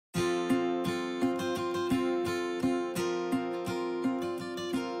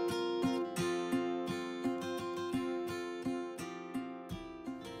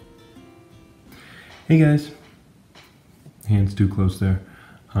Hey guys, hands too close there.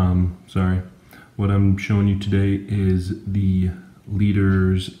 Sorry. What I'm showing you today is the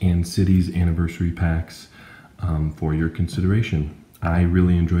Leaders and Cities anniversary packs for your consideration. I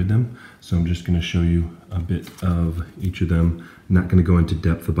really enjoyed them, so I'm just going to show you a bit of each of them. I'm not going to go into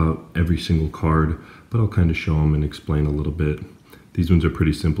depth about every single card, but I'll kind of show them and explain a little bit. These ones are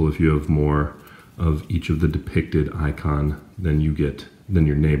pretty simple. If you have more of each of the depicted icon than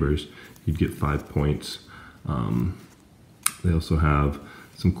your neighbors, you'd get 5 points. They also have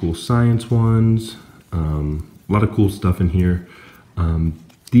some cool science ones, a lot of cool stuff in here.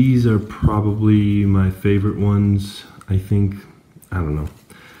 These are probably my favorite ones. I think, I don't know.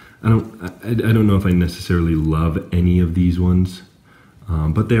 I don't know if I necessarily love any of these ones,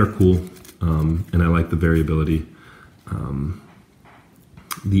 but they are cool, and I like the variability.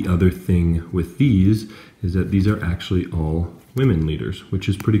 The other thing with these is that these are actually all women leaders, which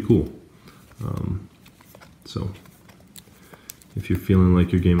is pretty cool. So if you're feeling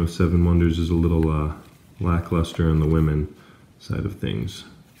like your game of Seven Wonders is a little lackluster on the women side of things,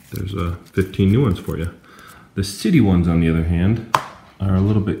 there's 15 new ones for you. The city ones, on the other hand, are a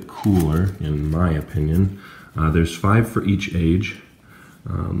little bit cooler, in my opinion. There's 5 for each age.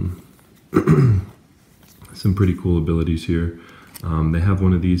 Some pretty cool abilities here. They have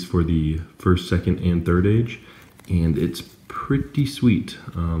one of these for the first, second, and third age, and it's pretty sweet.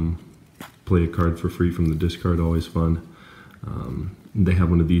 Play a card for free from the discard, always fun. They have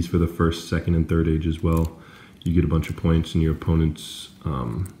one of these for the first, second, and third age as well. You get a bunch of points, and your opponents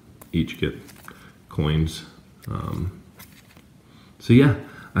each get coins. So yeah,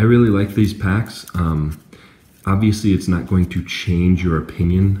 I really like these packs. Obviously, it's not going to change your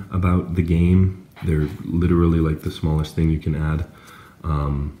opinion about the game. They're literally like the smallest thing you can add.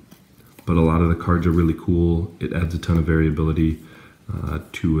 But a lot of the cards are really cool. It adds a ton of variability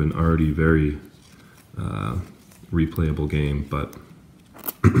to an already very replayable game. But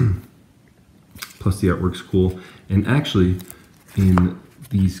plus the artwork's cool. And actually, in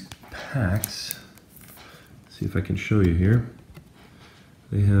these packs, see if I can show you here,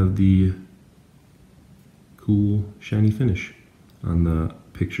 they have the cool shiny finish on the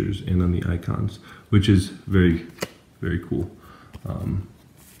pictures and on the icons, which is very, very cool.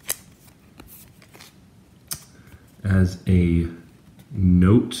 As a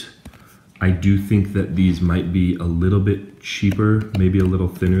note, I do think that these might be a little bit cheaper, maybe a little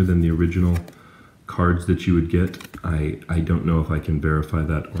thinner than the original cards that you would get. I don't know if I can verify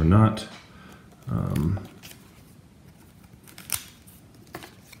that or not.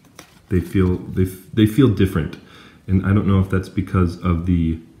 They feel different, and I don't know if that's because of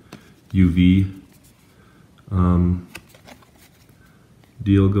the UV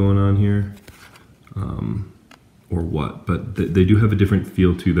deal going on here, or what, but they do have a different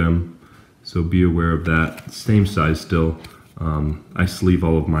feel to them, so be aware of that. Same size still. I sleeve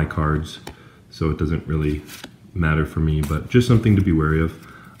all of my cards, so it doesn't really matter for me, but just something to be wary of.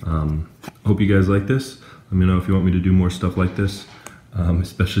 Hope you guys like this. Let me know if you want me to do more stuff like this,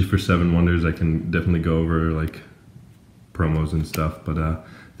 especially for Seven Wonders. I can definitely go over like promos and stuff, but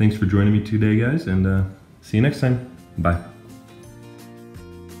thanks for joining me today, guys, and see you next time. Bye.